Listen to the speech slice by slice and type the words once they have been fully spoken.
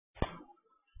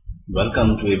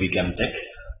Welcome to ABCam Tech.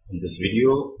 In this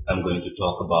video, I'm going to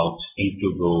talk about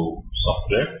ink2Go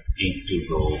software,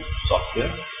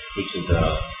 which is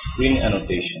a screen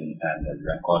annotation and a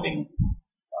recording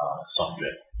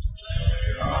software.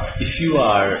 If you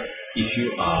are a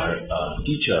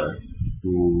teacher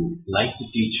who like to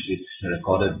teach with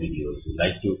recorded videos, you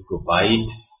like to provide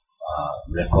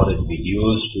recorded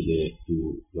videos to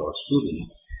your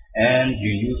students, and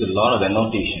you use a lot of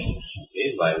annotations.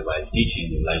 Okay, while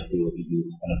teaching, you like to use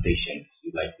annotations.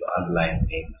 You like to underline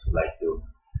things. You like to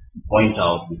point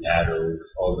out with arrows,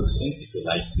 all those things. You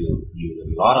like to use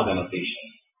a lot of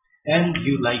annotations, and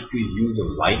you like to use a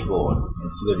whiteboard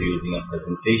instead of using a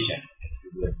presentation.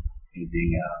 Instead of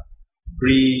using a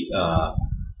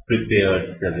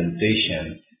prepared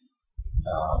presentation.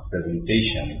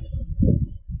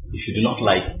 If you do not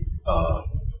like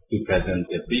to present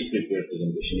a pre-prepared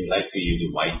presentation, you like to use a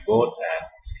whiteboard, and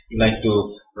you like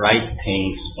to write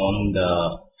things on the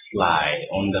fly.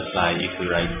 If you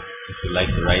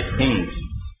like to write things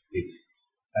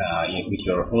with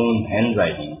your own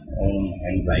handwriting,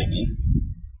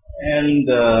 and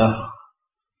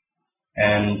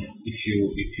if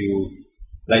you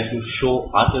like to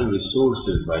show other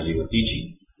resources while you are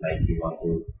teaching, like you want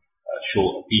to show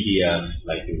a PDF,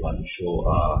 like you want to show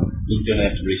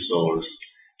internet resource.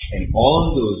 In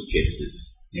all those cases,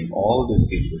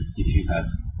 if you have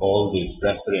all these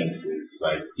references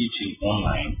while teaching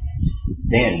online,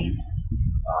 then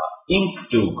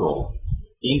ink2Go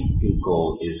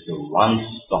is the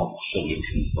one-stop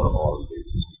solution for all this.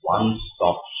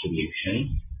 One-stop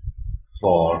solution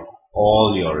for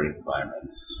all your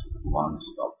requirements.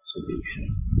 One-stop solution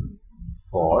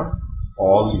for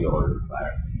all your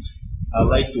requirements. I'd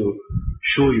like to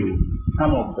show you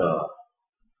some of the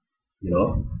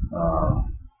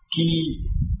key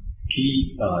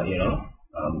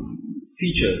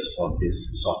features of this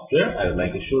software. I would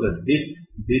like to show that this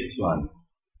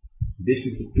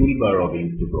is the toolbar of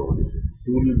ink2Go. This is the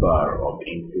toolbar of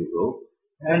ink2Go,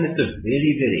 and it's a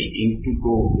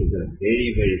ink2Go is a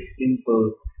very simple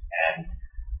and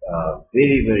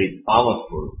very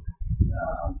powerful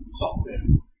software.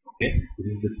 Okay, this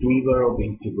is the toolbar of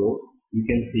ink2Go. You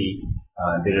can see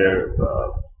there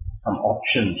are some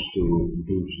options to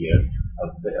do here.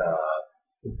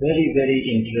 A very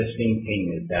interesting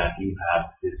thing is that you have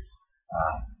this.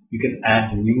 You can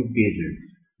add new pages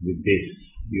with this.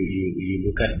 You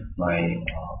look at my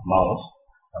mouse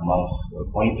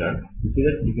pointer. You see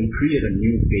that you can create a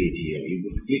new page here. You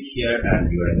just click here and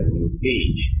you are in a new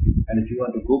page. And if you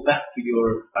want to go back to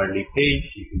your early page,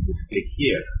 you can just click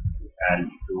here. And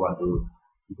if you want to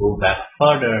go back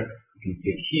further, you can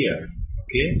click here.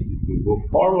 Okay, if you go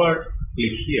forward,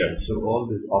 click here. So all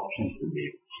these options will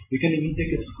be. You can even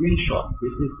take a screenshot.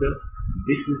 This is the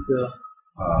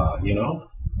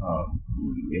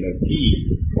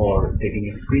key for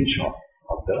taking a screenshot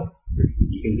of the.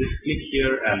 You can just click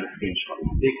here and the screenshot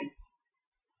is taken.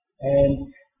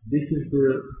 And this is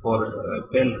for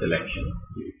pen selection.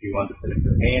 If you want to select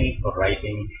a pen for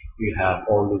writing, you have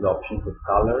all these options of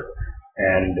color,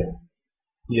 and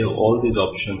you have all these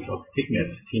options of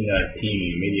thickness: thinner, thin,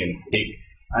 medium, thick.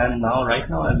 Right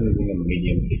now I'm using a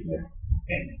medium thickness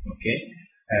pen. Okay,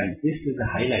 and this is a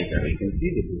highlighter. You can see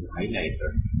this is a highlighter.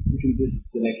 You can just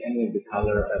select any of the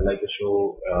color. I'd like to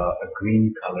show a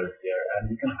green color here, and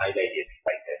you can highlight it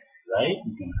like this, right?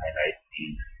 You can highlight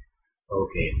things.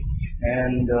 Okay,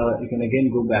 and you can again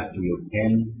go back to your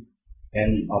pen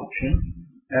option,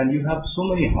 and you have so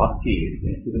many hotkeys.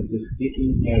 Instead of just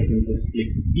clicking here, you can just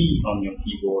click P on your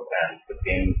keyboard, and the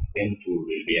pen tool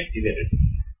will be activated.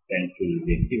 You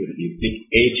click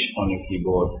H on your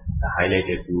keyboard, the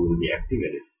highlighter tool will be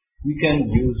activated. You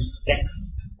can use text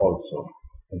also.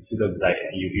 Instead of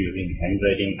using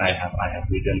handwriting, I have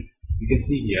written. You can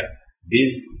see here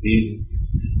these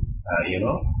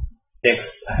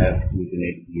text. I have written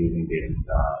it using this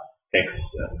text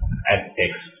add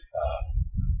text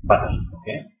button.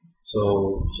 Okay,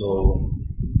 so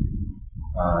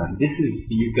this is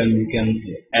you can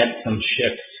add some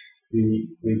shapes.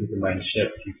 Predetermined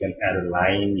shapes. You can add a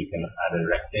line, you can add a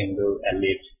rectangle,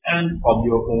 ellipse, and of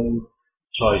your own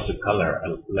choice of color.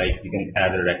 Like you can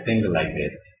add a rectangle like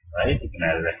this, right? You can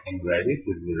add a rectangle like this.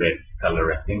 This is a red color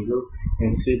rectangle.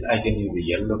 Instead, I can use a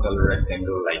yellow color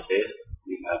rectangle like this.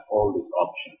 You have all these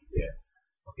options here.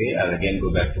 Okay, I'll again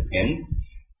go back to pen,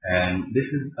 and this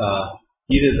is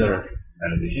eraser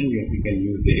annotation. You can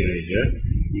use the eraser.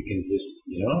 You can just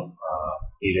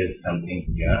erase something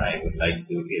here. I would like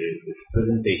to erase this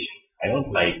presentation. I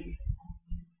don't like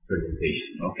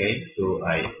presentation. Okay, so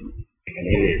I can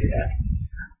erase that.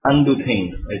 undo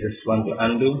things. I just want to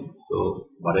undo. So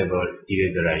whatever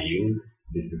eraser I use,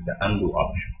 this is the undo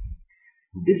option.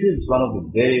 This is one of the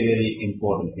very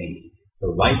important things. The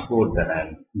whiteboard that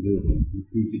I'm using.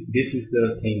 This is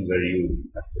the thing where you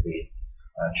actually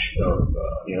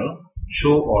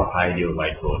show or hide your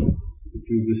whiteboard. If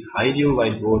you just hide your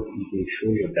whiteboard, you can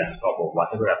show your desktop or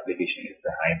whatever application is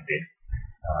behind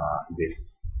this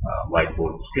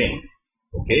whiteboard screen.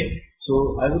 Okay,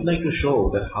 so I would like to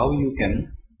show that how you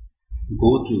can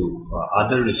go to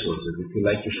other resources. If you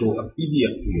like to show a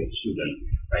PDF to your student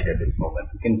right at this moment,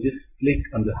 you can just click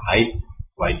on the hide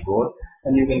whiteboard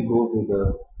and you can go to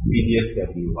the PDF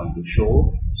that you want to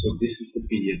show. So this is the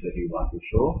PDF that you want to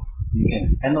show. You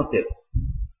can annotate.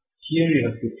 Here you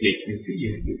have to click. You see,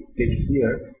 you have to click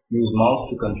here. Use mouse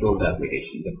to control the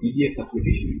application. The PDF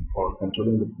application for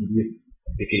controlling the PDF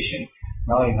application.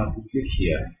 Now you have to click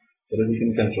here so that you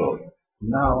can control.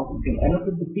 Now you can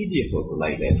annotate the PDF also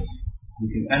like this. You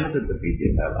can annotate the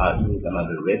PDF. I'll use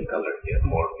another red color here,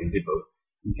 more visible.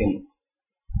 You can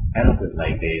annotate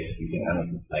like this. You can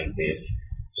annotate like this.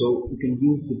 So you can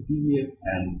use the PDF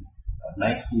and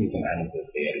nicely you can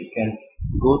annotate there. You can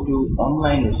go to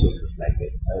online resources like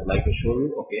this. I would like to show you.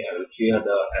 Okay, I will clear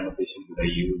the annotations that I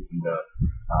use in the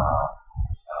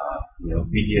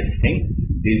PDF thing.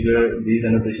 These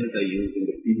annotations I use in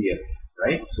the PDF,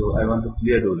 right? So I want to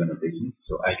clear those annotations.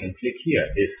 So I can click here.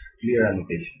 This clear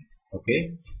annotation.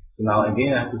 Okay. So now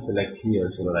again I have to select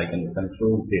here so that I can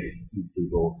control this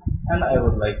ink2Go. And I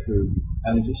would like to.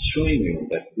 I'm just showing you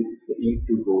that this is the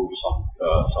ink2Go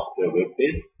software web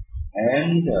page,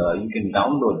 and you can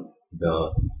download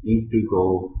the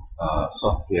ink2Go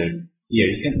software here.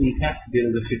 You can, in fact, there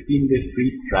is a 15-day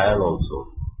free trial also.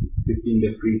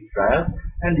 15-day free trial,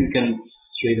 and you can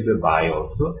straight away buy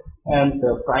also. And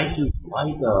the price is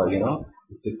quite,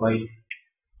 it's a quite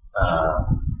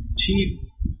cheap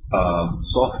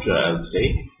software, I would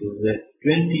say.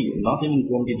 It's not even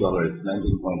 $20, it's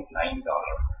 $19.9.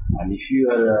 And if you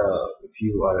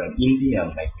are an Indian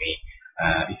like me,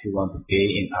 if you want to pay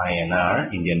in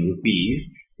INR, Indian rupees,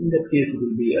 in that case it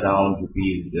will be around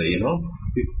rupees,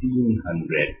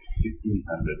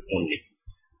 1500 only.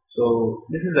 So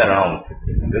this is around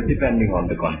 1500 depending on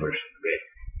the conversion rate.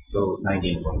 So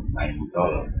 $19.9.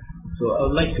 So I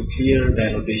would like to clear the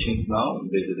annotations now.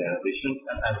 This is the annotations,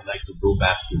 and I would like to go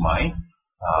back to my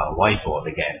whiteboard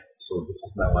again. So this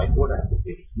is my whiteboard. I have to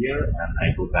click here and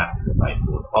I go back to the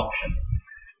whiteboard option.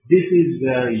 This is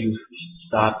where you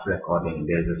start recording.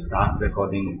 There's a start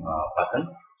recording button.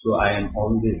 So I am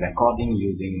already recording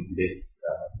using this,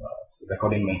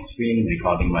 recording my screen,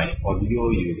 recording my audio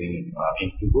using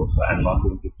ink2Go. So I'm not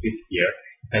going to click here.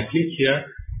 If I click here,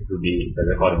 it will be, the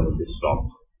recording will be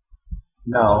stopped.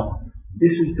 Now, this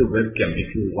is the webcam.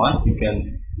 If you want, you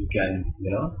can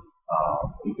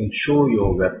show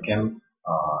your webcam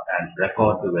and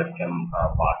record the webcam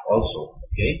part also.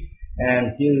 Okay.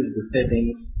 And here is the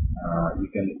settings. You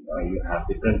have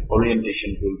different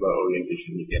orientation toolbar.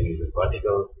 Orientation, you can use a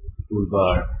vertical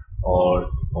toolbar or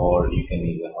you can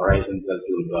use a horizontal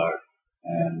toolbar,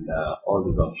 and all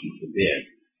these options are there.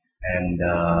 And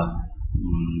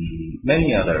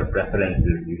many other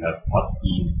preferences. You have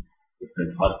hotkeys,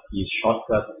 different hotkeys,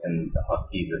 shortcuts, and the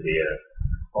hotkeys are there.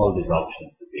 All these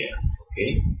options are there.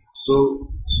 Okay. So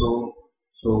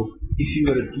if you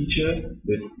are a teacher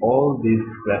with all these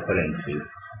preferences,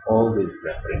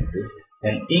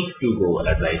 then ink2Go,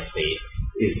 as I say,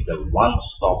 is the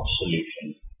one-stop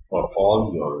solution for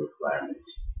all your requirements.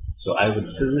 So I would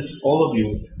suggest all of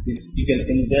you, you can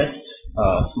invest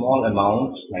small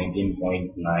amounts,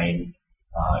 $19.9,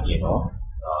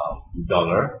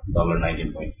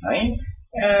 $19.9,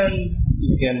 and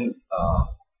you can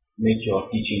make your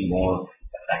teaching more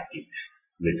effective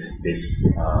with this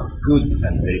good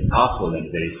and very powerful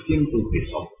and very simple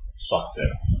piece of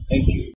software. Thank you.